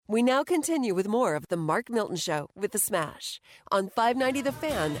We now continue with more of the Mark Milton Show with The Smash on 590 The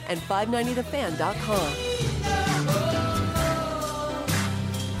Fan and 590thefan.com.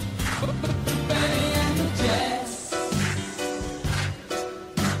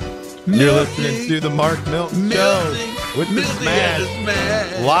 You're listening to the Mark Milton Show with The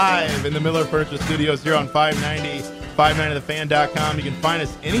Smash, live in the Miller Furniture Studios here on 590, 590thefan.com. You can find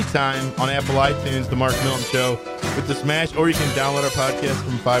us anytime on Apple iTunes, the Mark Milton Show with The Smash, or you can download our podcast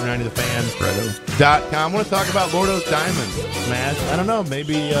from 590thefan.com. I want to talk about Lordo's Diamonds, Smash. I don't know,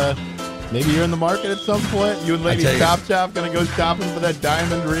 maybe you're in the market at some point. You and Lady Chop Chop going to go shopping for that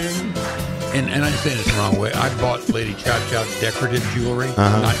diamond ring? And I'm saying this the wrong way. I bought Lady Chop Chop decorative jewelry,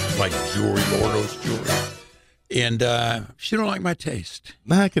 not like jewelry, Lordo's jewelry. And she don't like my taste.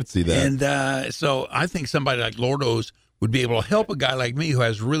 I could see that. And so I think somebody like Lordo's would be able to help a guy like me who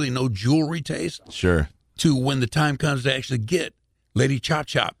has really no jewelry taste. Sure. To when the time comes to actually get Lady Chop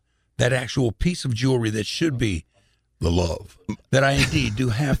Chop, that actual piece of jewelry that should be the love that I indeed do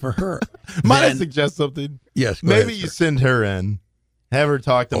have for her. Might I suggest something? Yes. Maybe you send her in. Have her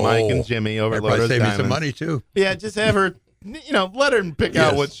talk to Mike and Jimmy over at Lordo's Diamonds. Save me some money, too. Yeah, just have her, let her pick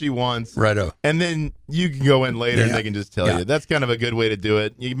out what she wants. Righto. And then you can go in later and they can just tell you. That's kind of a good way to do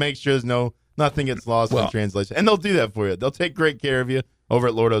it. You make sure there's nothing gets lost in translation. And they'll do that for you. They'll take great care of you over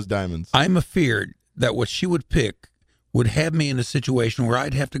at Lordo's Diamonds. I'm afeared that what she would pick would have me in a situation where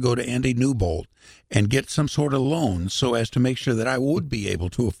I'd have to go to Andy Newbold and get some sort of loan so as to make sure that I would be able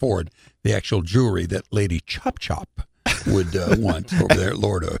to afford the actual jewelry that Lady Chop Chop would want over there at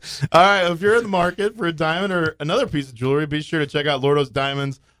Lordo's. All right, if you're in the market for a diamond or another piece of jewelry, be sure to check out Lordo's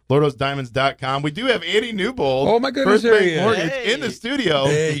Diamonds, lordosdiamonds.com. We do have Andy Newbold, oh my goodness, First Bank Mortgage, in the studio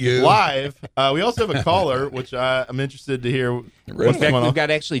live. We also have a caller, which I'm interested to hear. In fact, we've got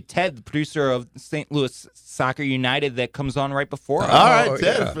actually Ted, the producer of St. Louis Soccer United, that comes on right before us. All right,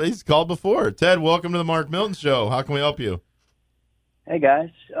 Ted, he's called before. Ted, welcome to the Mark Milton Show. How can we help you? Hey, guys.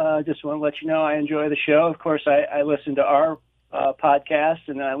 Just want to let you know I enjoy the show. Of course, I listen to our podcast,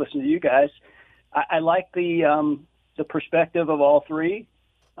 and I listen to you guys. I like the perspective of all three.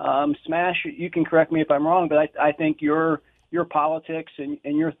 Smash, you can correct me if I'm wrong, but I think your politics and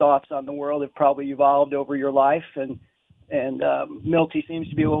your thoughts on the world have probably evolved over your life. And Milty seems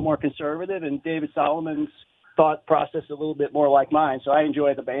to be a little more conservative, and David Solomon's thought process a little bit more like mine. So I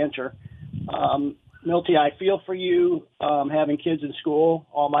enjoy the banter. Milty, I feel for you having kids in school.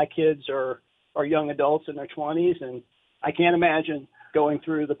 All my kids are young adults in their 20s, and I can't imagine going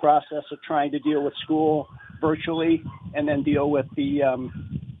through the process of trying to deal with school virtually and then deal with the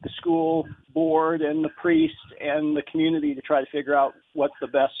school board and the priest and the community to try to figure out what the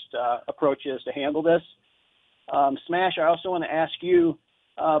best approach is to handle this. Smash, I also want to ask you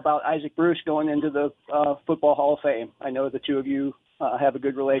about Isaac Bruce going into the Football Hall of Fame. I know the two of you have a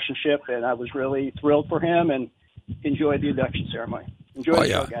good relationship, and I was really thrilled for him and enjoyed the induction ceremony. Enjoy the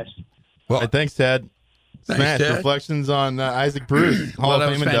show, guys. Well, thanks, Ted. Smash, Ted. reflections on Isaac Bruce, Hall of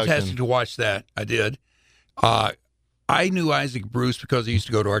Fame induction. That was fantastic to watch that. I did. I knew Isaac Bruce because he used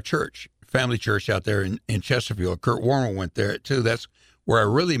to go to our church, family church out there in Chesterfield. Kurt Warner went there, too. That's where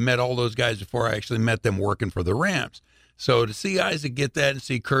I really met all those guys before I actually met them working for the Rams. So to see Isaac get that and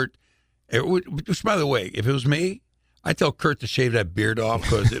see Kurt, which, by the way, if it was me, I tell Kurt to shave that beard off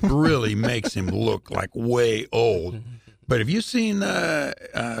because it really makes him look like way old. But have you seen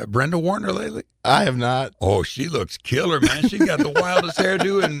Brenda Warner lately? I have not. Oh, she looks killer, man. She got the wildest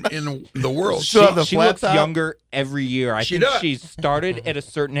hairdo in the world. She looks younger every year. I think she started at a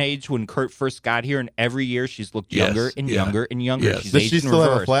certain age when Kurt first got here, and every year she's looked younger and younger and younger. Yes. She's Does aged she in still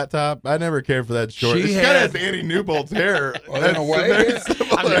reverse. have a flat top? I never cared for that short. She kind of has Andy Newbold's hair. In a way.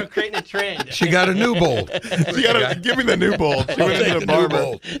 I'm creating a trend. She got a Newbold. Give me the Newbold. She went into the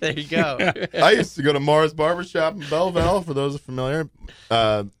barber. There you go. I used to go to Mars Barbershop in Belleville, for those familiar.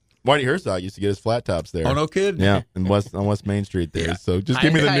 Marty Herzog used to get his flat tops there. Oh, no kidding? Yeah, on West Main Street there. Yeah. So just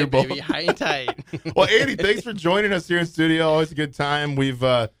give me the Newbold. Baby. High and tight. Well, Andy, thanks for joining us here in studio. Always a good time. We've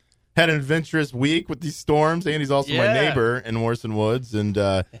had an adventurous week with these storms. Andy's also my neighbor in Morrison Woods. And,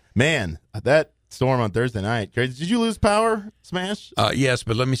 man, that storm on Thursday night. Crazy. Did you lose power, Smash? Yes,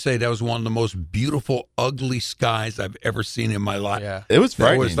 but let me say that was one of the most beautiful, ugly skies I've ever seen in my life. Yeah. It was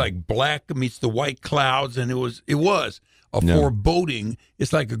frightening. It was like black meets the white clouds, and it was a foreboding.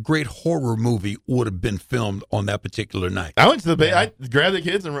 It's like a great horror movie would have been filmed on that particular night. I went to the bay. I grabbed the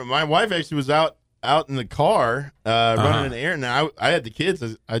kids, and my wife actually was out in the car running in the air. And I had the kids.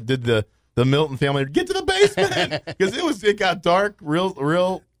 I did the Milton family. Get to the basement because it got dark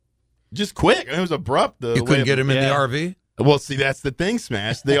real just quick. It was abrupt. You couldn't get them in the RV? Well, see, that's the thing,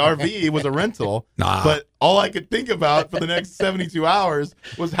 Smash. The RV was a rental, but all I could think about for the next 72 hours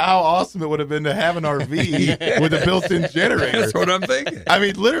was how awesome it would have been to have an RV with a built-in generator. That's what I'm thinking. I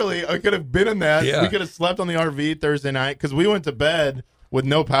mean, literally, I could have been in that. Yeah. We could have slept on the RV Thursday night because we went to bed with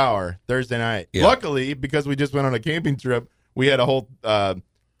no power Thursday night. Yeah. Luckily, because we just went on a camping trip, we had a whole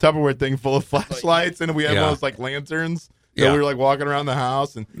Tupperware thing full of flashlights, and we had one of those like lanterns. So we were like walking around the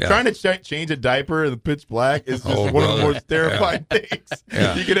house and trying to change a diaper in the pitch black is just one of the most terrifying things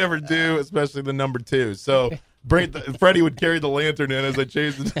you could ever do, especially the number 2. So Freddie would carry the lantern in as I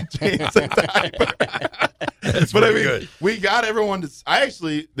changed the diaper. That's but I pretty mean, good. we got everyone to.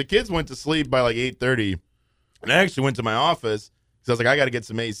 The kids went to sleep by like 8:30, and I actually went to my office because I was like, I got to get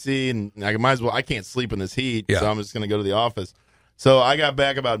some AC, and I might as well. I can't sleep in this heat, so I'm just going to go to the office. So I got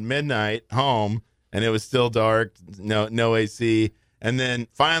back about midnight home. And it was still dark, no AC. And then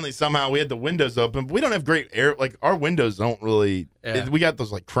finally, somehow, we had the windows open. But we don't have great air. Like, our windows don't really we got those,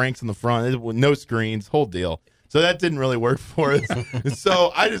 like, cranks in the front. No screens, whole deal. So that didn't really work for us.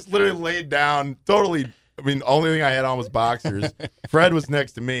 So I just literally laid down totally. I mean, the only thing I had on was boxers. Fred was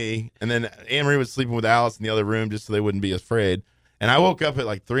next to me. And then Anne-Marie was sleeping with Alice in the other room just so they wouldn't be afraid. And I woke up at,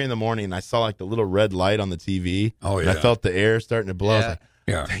 like, 3 in the morning, and I saw, like, the little red light on the TV. Oh, yeah. And I felt the air starting to blow. I was like,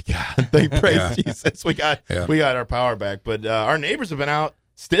 thank God. Praise Jesus. We got our power back. But our neighbors have been out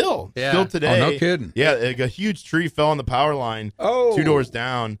still today. Oh, no kidding. Yeah, like a huge tree fell on the power line 2 doors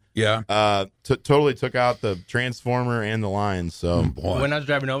down. Yeah. Totally took out the transformer and the lines. So when I was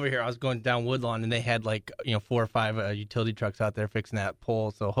driving over here, I was going down Woodlawn, and they had 4 or 5 utility trucks out there fixing that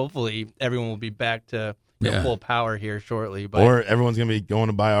pole. So hopefully everyone will be back to full power here shortly. But or everyone's going to be going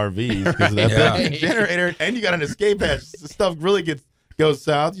to buy RVs because of that generator. And you got an escape hatch. The stuff really goes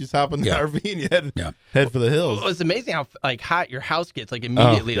south, you just hop in the RV and you head for the hills. Well, it's amazing how hot your house gets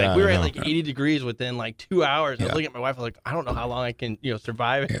immediately. God, we were at 80 degrees within 2 hours. I was looking at my wife, I was like, I don't know how long I can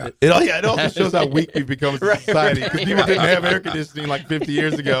survive. It also shows how weak we've become as a society because people didn't have air conditioning 50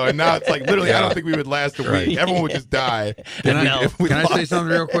 years ago, and now it's literally I don't think we would last a week. Everyone would just die. Can I say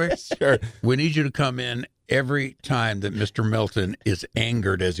something real quick? Sure. We need you to come in every time that Mr. Milton is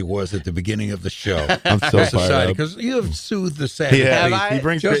angered as he was at the beginning of the show. I'm so society because you have soothed the sad. He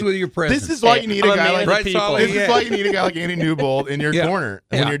brings just with your presence. This is why you need a guy like This is why you need a guy like Andy Newbold in your corner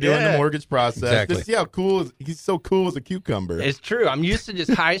when you're doing the mortgage process. Exactly. Just see how cool he's so cool as a cucumber. It's true. I'm used to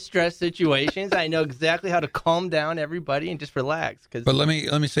just high stress situations. I know exactly how to calm down everybody and just relax. But let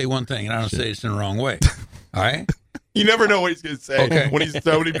me say one thing, and I don't say this in the wrong way. All right. You never know what he's going to say when he's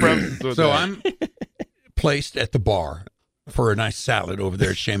so many premises. So I'm placed at the bar for a nice salad over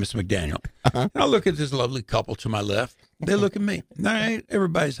there at Seamus McDaniel. And I look at this lovely couple to my left. They look at me. All right,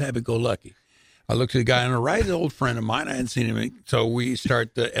 everybody's happy-go-lucky. I look at the guy on the right, an old friend of mine. I hadn't seen him, so we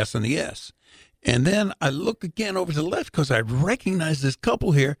start the S and the S. And then I look again over to the left because I recognize this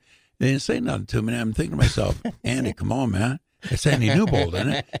couple here. They didn't say nothing to me. And I'm thinking to myself, Andy, come on, man. It's Andy Newbold, isn't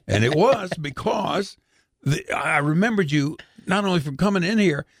it? And it was because I remembered you not only from coming in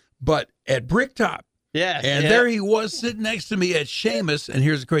here, but at Bricktop. Yeah. And there he was sitting next to me at Seamus. And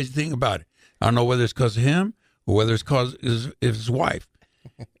here's the crazy thing about it. I don't know whether it's because of him or whether it's because of his wife.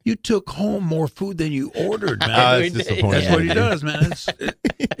 You took home more food than you ordered, man. That's disappointing. That's what he does, man.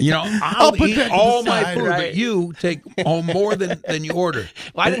 I'll eat all my food, but you take home more than you ordered.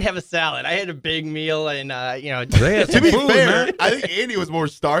 Well, I didn't have a salad. I had a big meal, and they had to be food, fair, man. I think Andy was more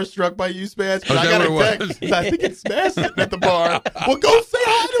starstruck by you, Smash. Oh, I got a text. I think it's Smash sitting at the bar. Well, go say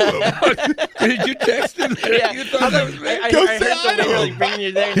hi to him. Did you text him? Yeah. You thought that was me? Go I say had hi to somebody him. bringing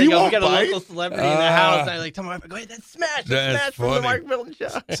you there. And He they go, we won't got a bite. local celebrity in the house. And I tell my wife, go ahead, that's Smash. That's Smash from the funny. Mark Milton Show.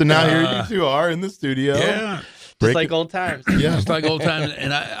 So now here you two are in the studio. Yeah. Just like old times. Yeah. Just like old times.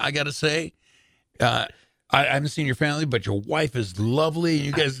 And I got to say, I haven't seen your family, but your wife is lovely. And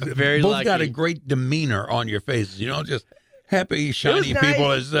you guys Very both lucky. got a great demeanor on your faces. Just happy, shiny nice.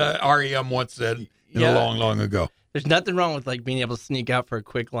 people, as REM once said long, long ago. There's nothing wrong with being able to sneak out for a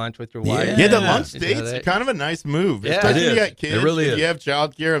quick lunch with your wife. Yeah, the lunch You know dates that? kind of a nice move. Yeah. Especially It if you is. got kids. It really if is. you have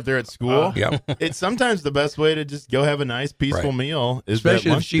childcare, if they're at school. Yep. It's sometimes the best way to just go have a nice, peaceful Right. meal. Is Especially that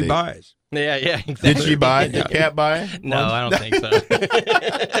if lunch she date. buys. Yeah, exactly. Did she buy? Did Kat buy? No, I don't think so.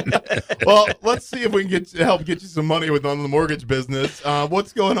 Well, let's see if we can help get you some money on the mortgage business.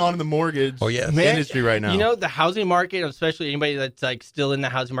 What's going on in the mortgage industry right now? The housing market, especially anybody that's still in the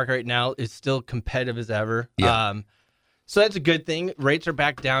housing market right now, is still competitive as ever. Yeah. So that's a good thing. Rates are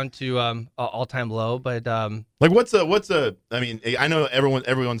back down to all-time low, but what's a? I mean, I know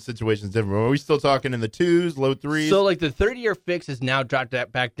everyone's situation is different. But are we still talking in the 2s, low 3s? so the 30-year fix has now dropped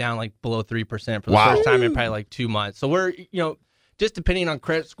that back down below 3% for the first time in probably 2 months. So we're just depending on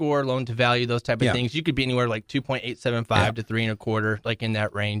credit score, loan to value, those type of things, you could be anywhere like 2.875 to 3.25, like in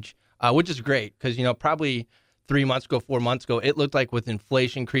that range, which is great because, probably 3 months ago, 4 months ago, it looked like with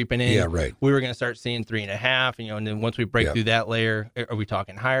inflation creeping in, we were going to start seeing 3.5, and then once we break through that layer, are we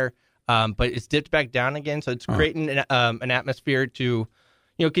talking higher? But it's dipped back down again, so it's creating an atmosphere to,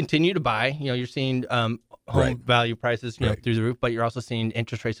 continue to buy. You're seeing home value prices, through the roof, but you're also seeing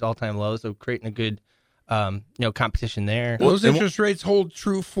interest rates at all-time lows, so creating a good, competition there. Well, those interest rates hold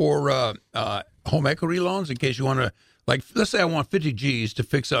true for home equity loans in case you want to, like, let's say I want 50 G's to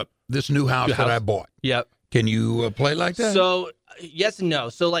fix up this new house that I bought. Yep. Can you play like that? So, yes and no.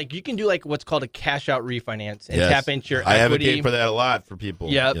 So, like, you can do, like, what's called a cash-out refinance and tap into your equity. I advocate for that a lot for people.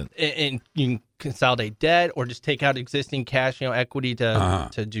 Yep. Yeah. And you can consolidate debt or just take out existing cash, equity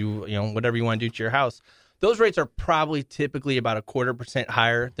to do, whatever you want to do to your house. Those rates are probably typically about 0.25%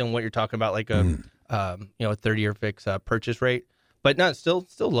 higher than what you're talking about, like a 30-year fixed purchase rate. But no, it's still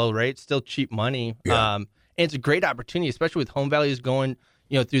low rates, still cheap money. Yeah. And it's a great opportunity, especially with home values going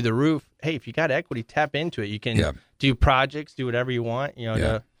through the roof. Hey, if you got equity, tap into it. You can do projects, do whatever you want,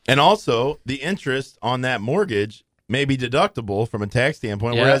 And also, the interest on that mortgage may be deductible from a tax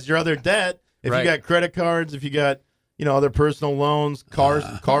standpoint, whereas your other debt, if you got credit cards, if you got, other personal loans, car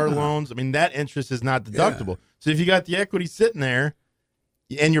loans, I mean, that interest is not deductible. So if you got the equity sitting there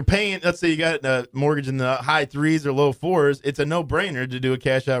and you're paying, let's say you got a mortgage in the high 3s or low 4s, it's a no-brainer to do a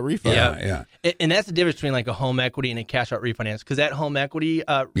cash-out refinance. Yeah. And that's the difference between like a home equity and a cash-out refinance, because that home equity,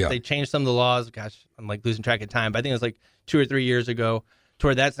 they changed some of the laws. Gosh, I'm like losing track of time, but I think it was like 2 or 3 years ago to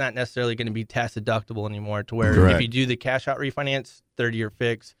where that's not necessarily going to be tax deductible anymore, to where if you do the cash-out refinance, 30-year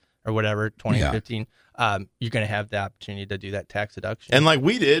fix or whatever, 2015, you're going to have the opportunity to do that tax deduction. And like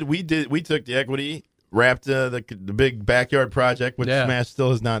we took the equity, wrapped the big backyard project, which Smash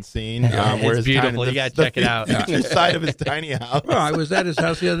still has not seen. It's beautiful. You got to check it out. The side of his tiny house. Well, I was at his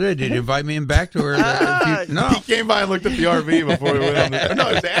house the other day. Did you invite me in back to her? No. He came by and looked at the RV before we went on the... No,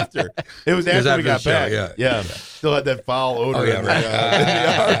 it was after. It was after we got back. Yeah. Still had that foul odor in the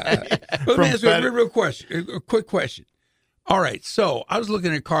RV. Let me ask you a quick question. All right, so I was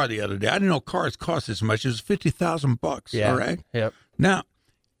looking at a car the other day. I didn't know cars cost this much. It was $50,000. Yeah. All right. Yep. Now,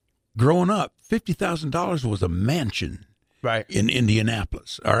 growing up, $50,000 was a mansion, in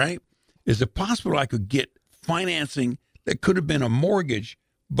Indianapolis. All right. Is it possible I could get financing that could have been a mortgage,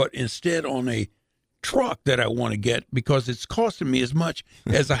 but instead on a truck that I want to get because it's costing me as much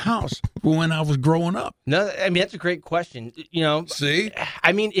as a house when I was growing up? No, I mean, that's a great question. See?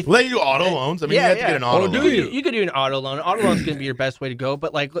 I mean, if they do auto loans. I mean, you have to get an auto loan. You could do an auto loan. Auto loan is going to be your best way to go.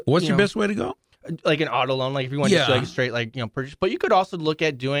 But like, what's your best way to go? Like an auto loan, like if you want to do like straight, like purchase. But you could also look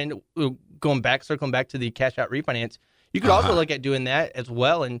at doing circling back to the cash out refinance. You could also look at doing that as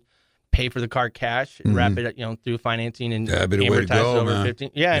well and pay for the car cash and wrap it, through financing and amortize it over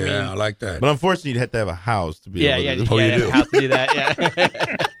 15. Yeah, I like that. But unfortunately, you'd have to have a house to be able to do a house to do that.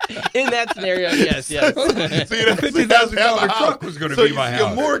 Yeah. In that scenario, yes. So $50,000 truck was going to be my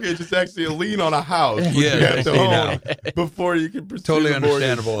house. A mortgage is actually a lien on a house. You have to own before you can pursue totally the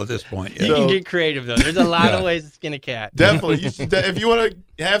understandable at this point. You can get creative though. There's a lot of ways to skin a cat. Definitely, if you want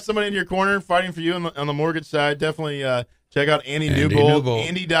to have somebody in your corner fighting for you on the mortgage side, definitely. Check out Andy Newbold.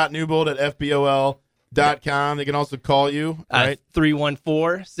 Andy.Newbold@FBOL.com. They can also call you. Right?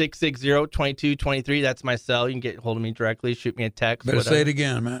 314-660-2223. That's my cell. You can get hold of me directly. Shoot me a text. Better say it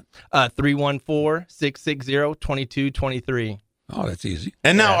again, Matt. 314-660-2223. Oh, that's easy.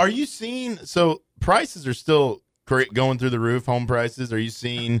 And now, are you seeing, so prices are still going through the roof, home prices? Are you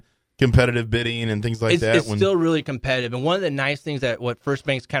seeing competitive bidding and things like that? It's still really competitive. And one of the nice things that what First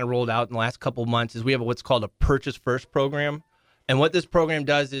Bank's kind of rolled out in the last couple of months is we have what's called a Purchase First program. And what this program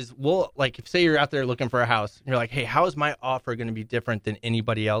does is if say you're out there looking for a house, and you're like, hey, how is my offer going to be different than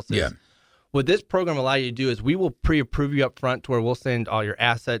anybody else's? Yeah. What this program allows you to do is we will pre-approve you up front to where we'll send all your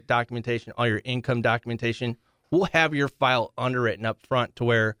asset documentation, all your income documentation. We'll have your file underwritten up front to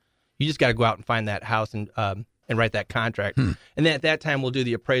where you just got to go out and find that house and write that contract. And then at that time, we'll do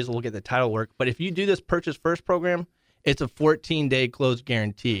the appraisal, we'll get the title work. But if you do this Purchase First program, it's a 14-day close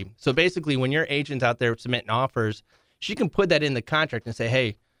guarantee. So basically, when your agent's out there submitting offers, she can put that in the contract and say,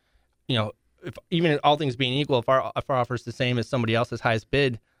 hey, if even all things being equal, if our offer is the same as somebody else's highest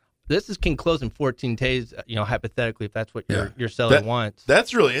bid, this can close in 14 days, hypothetically, if that's what your seller wants.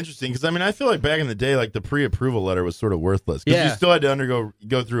 That's really interesting because, I feel like back in the day, like the pre-approval letter was sort of worthless because you still had to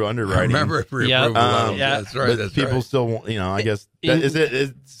go through underwriting. I remember pre-approval letter. That's right. But people still, I guess,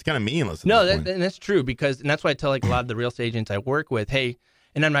 it's kind of meaningless. No, and that's true and that's why I tell like a lot of the real estate agents I work with, hey,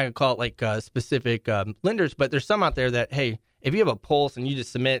 and I'm not going to call it like specific lenders, but there's some out there that, hey, if you have a pulse and you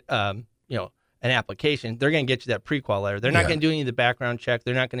just submit, an application, they're going to get you that pre-qual letter. They're not going to do any of the background check.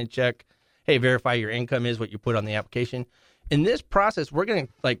 They're not going to check, hey, verify your income is what you put on the application. In this process, we're going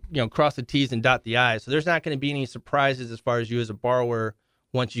to cross the T's and dot the I's. So there's not going to be any surprises as far as you as a borrower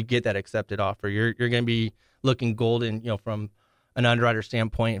once you get that accepted offer. You're going to be looking golden, from an underwriter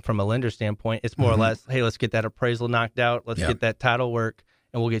standpoint and from a lender standpoint. It's more or less, hey, let's get that appraisal knocked out. Let's get that title work,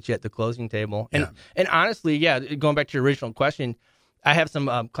 and we'll get you at the closing table. And honestly, going back to your original question, I have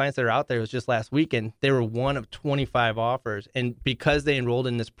some clients that are out there. It was just last weekend. They were one of 25 offers, and because they enrolled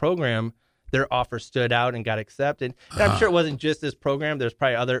in this program, their offer stood out and got accepted. And I'm sure it wasn't just this program. There's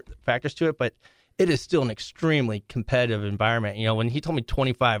probably other factors to it, but it is still an extremyly competitive environment. When he told me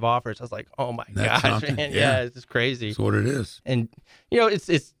 25 offers, I was like, oh my gosh, man. Yeah, it's just crazy. That's what it is. And,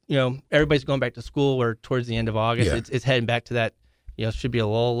 it's everybody's going back to school. We're towards the end of August. It's heading back to that, should be a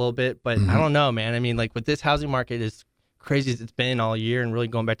lull a little bit. But I don't know, man. I mean, like with this housing market as crazy as it's been all year and really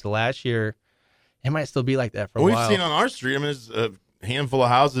going back to last year, it might still be like that for a while. We've seen on our street, I mean, there's a handful of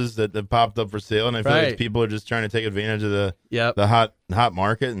houses that have popped up for sale, and I feel like people are just trying to take advantage of the hot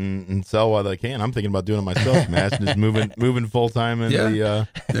market and sell while they can. I'm thinking about doing it myself, Smash, just moving full time in the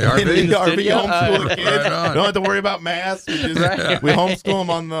RV, homeschool the kids. Right, don't have to worry about masks. We homeschool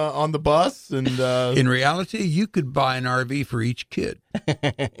them on the bus. And in reality, you could buy an RV for each kid.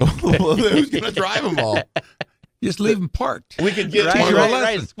 Well, who's going to drive them all? Just leave them parked. We could get one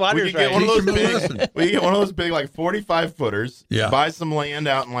of those big, like 45 footers. Yeah. Buy some land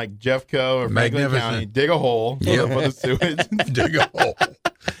out in like Jeffco or Franklin County. Dig a hole for the sewage. Dig a hole.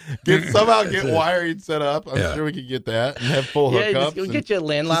 Get wiring set up. I'm sure we could get that and have full hookups. We'll get you a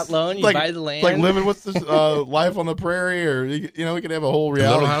land lot loan. You buy the land. Like living what's this life on the prairie, or we could have a whole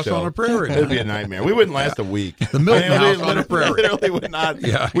reality Little House show on the Prairie. It'd be a nightmare. We wouldn't last a week. The Milton House on the Prairie. Literally would not.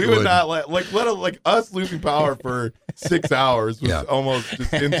 We would not let us losing power for 6 hours was almost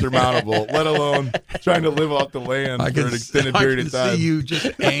just insurmountable. Let alone trying to live off the land for an extended period of time. I can see you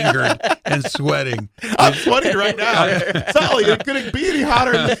just angered and sweating. I'm sweating right now. Sally, could it be any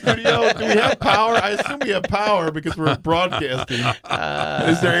hotter in the studio? Do we have power? I assume we have power because we're broadcasting.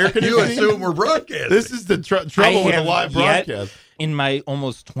 Is there air conditioning? You assume we're broadcasting. This is the trouble with a live broadcast. In my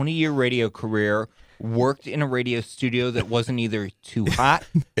almost 20-year radio career, worked in a radio studio that wasn't either too hot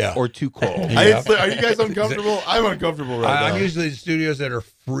or too cold. Are you guys uncomfortable? I'm uncomfortable right now. I'm usually in studios that are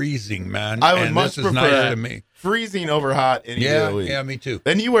freezing, man. I would much prefer nice to me. Freezing over hot any day of the week. Yeah, me too.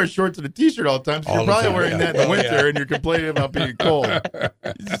 Then you wear shorts and a t-shirt all the time, so you're probably wearing that in the winter, and you're complaining about being cold.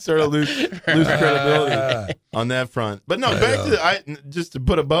 You just sort of lose credibility on that front. But no, back to just to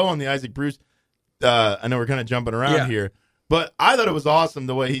put a bow on the Isaac Bruce. I know we're kind of jumping around here. But I thought it was awesome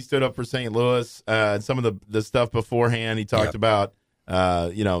the way he stood up for St. Louis and some of the stuff beforehand. He talked about,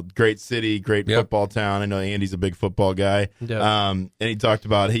 great city, great football town. I know Andy's a big football guy. And he talked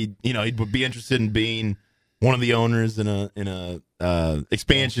about he would be interested in being one of the owners in a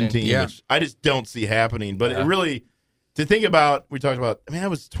expansion team, which I just don't see happening. But it really, to think about, we talked about, I mean, that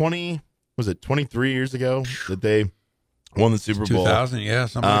was 23 years ago that they won the Super Bowl. 2000,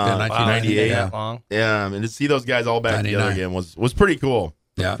 something like that. 1998. Yeah, and to see those guys all back together again was pretty cool.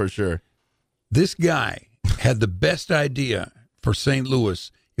 Yeah, for sure. This guy had the best idea for St. Louis.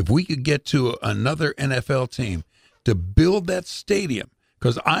 If we could get to another NFL team to build that stadium,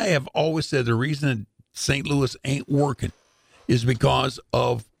 because I have always said the reason St. Louis ain't working is because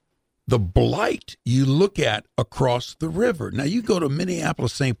of the blight you look at across the river. Now, you go to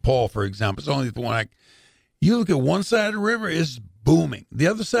Minneapolis, St. Paul, for example. It's only the one you look at one side of the river, it's booming. The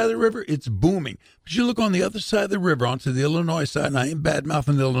other side of the river, it's booming. But you look on the other side of the river, onto the Illinois side, and I ain't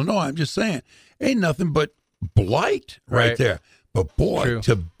bad-mouthing Illinois, I'm just saying, ain't nothing but blight right there. But, boy,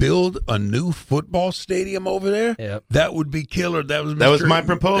 to build a new football stadium over there, that would be killer. That was my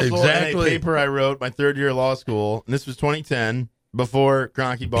proposal in a paper I wrote my third year of law school, and this was 2010, before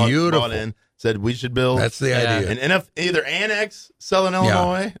Kroenke bought in. Said we should build. That's the idea. And either annex Southern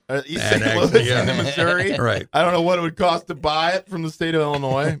Illinois, or East St. Louis into Missouri. Right. I don't know what it would cost to buy it from the state of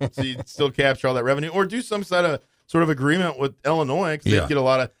Illinois, so you'd still capture all that revenue, or do some sort of agreement with Illinois,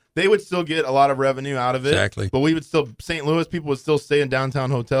 because they would still get a lot of revenue out of it. Exactly. But St. Louis people would still stay in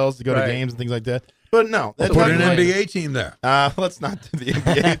downtown hotels to go to games and things like that. But no, put an NBA team there. Let's not do the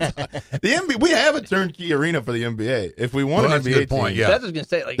NBA. The NBA, we have a turnkey arena for the NBA. If we want an NBA good point. team, Yeah, that's what I was gonna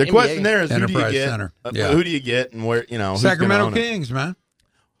say. Like, the NBA, question there is, Enterprise who do you get? Center. Who do you get, and where? Sacramento Kings, man.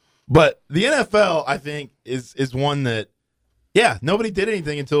 But the NFL, I think, is one that, nobody did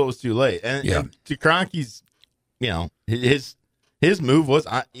anything until it was too late. And to Kroenke's, his move was,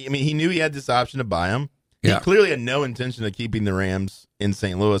 he knew he had this option to buy him. He clearly had no intention of keeping the Rams in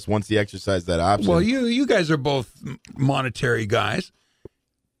St. Louis once he exercised that option. Well, you guys are both monetary guys.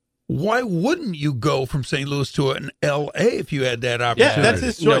 why wouldn't you go from St. Louis to an L.A. if you had that opportunity? Yeah, that's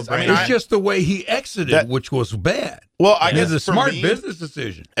his choice. I mean, it's just the way he exited, which was bad. Well, I guess it's a smart business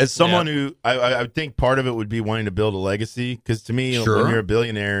decision. As someone who, I think part of it would be wanting to build a legacy, because to me, when you're a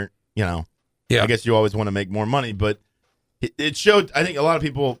billionaire, I guess you always want to make more money, but it showed, I think a lot of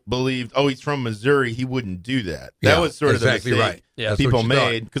people believed, he's from Missouri, he wouldn't do that. That was sort of the mistake people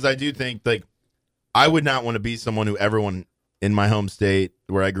made, because I do think, like, I would not want to be someone who everyone in my home state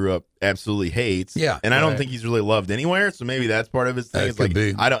where I grew up absolutely hates. Yeah. And I don't think he's really loved anywhere. So maybe that's part of his thing. It's like,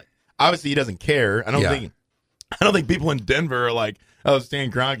 obviously he doesn't care. I don't think people in Denver are like,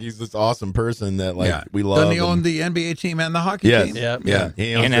 Stan Kroenke is this awesome person that we love. Doesn't he own the NBA team and the hockey team? Yeah.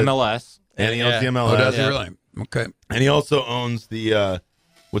 And MLS. And he owns the MLS. Oh, does he really? Okay. And he also owns the,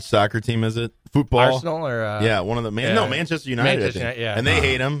 what soccer team is it? Football. Arsenal or one of the Manchester United. Manchester United, and they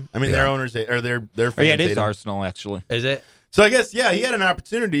hate him. I mean, their owners hate, or their fans it is hate him. Arsenal actually. Is it? So I guess, he had an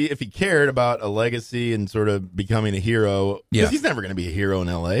opportunity if he cared about a legacy and sort of becoming a hero. Because he's never going to be a hero in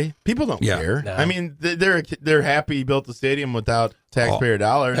L.A. People don't care. No. I mean, they're happy he built the stadium without taxpayer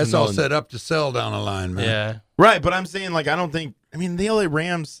dollars. That's all set up to sell down the line, man. Yeah. Right, but I'm saying, like, the L.A.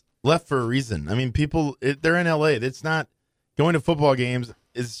 Rams left for a reason. I mean, they're in L.A. It's not going to football games.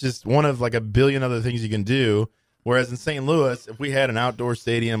 It's just one of, like, a billion other things you can do. Whereas in St. Louis, if we had an outdoor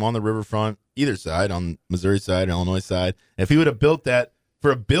stadium on the riverfront, either side, on Missouri side, Illinois side, if he would have built that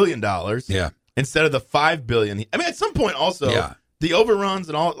for $1 billion instead of the $5 billion, I mean, at some point also, the overruns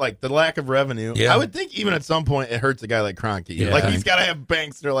and all, like the lack of revenue, I would think even at some point it hurts a guy like Kroenke. Yeah. Like he's got to have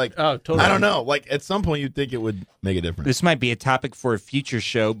banks that are like, totally. I don't know. Like at some point you'd think it would make a difference. This might be a topic for a future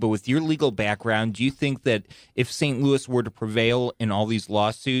show, but with your legal background, do you think that if St. Louis were to prevail in all these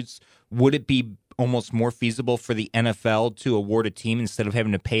lawsuits, would it be almost more feasible for the NFL to award a team instead of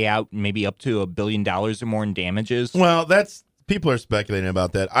having to pay out maybe up to $1 billion or more in damages? Well, people are speculating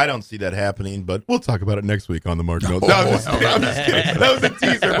about that. I don't see that happening, but we'll talk about it next week on the Mark Milton. No, I'm just kidding. That was a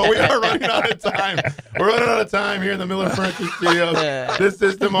teaser, but we are running out of time. We're running out of time here in the Miller Furniture Studios. This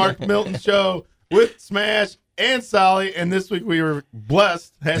is the Mark Milton Show with Smash and Solly, and this week we were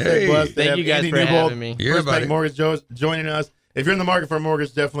blessed. Blessed. Thank you guys Andy for Newbold, having me. First Bank Mortgage joining us. If you're in the market for a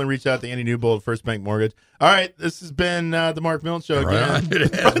mortgage, definitely reach out to Andy Newbold, First Bank Mortgage. All right, this has been the Mark Milton Show again.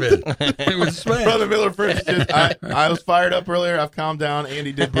 It has been. It was from the Miller Furniture. I was fired up earlier. I've calmed down.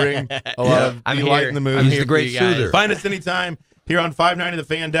 Andy did bring a lot of light in the mood. He's a great soother. Find us anytime here on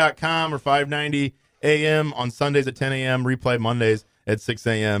 590thefan.com or 590 AM on Sundays at 10 a.m., replay Mondays at 6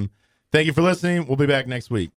 a.m. Thank you for listening. We'll be back next week.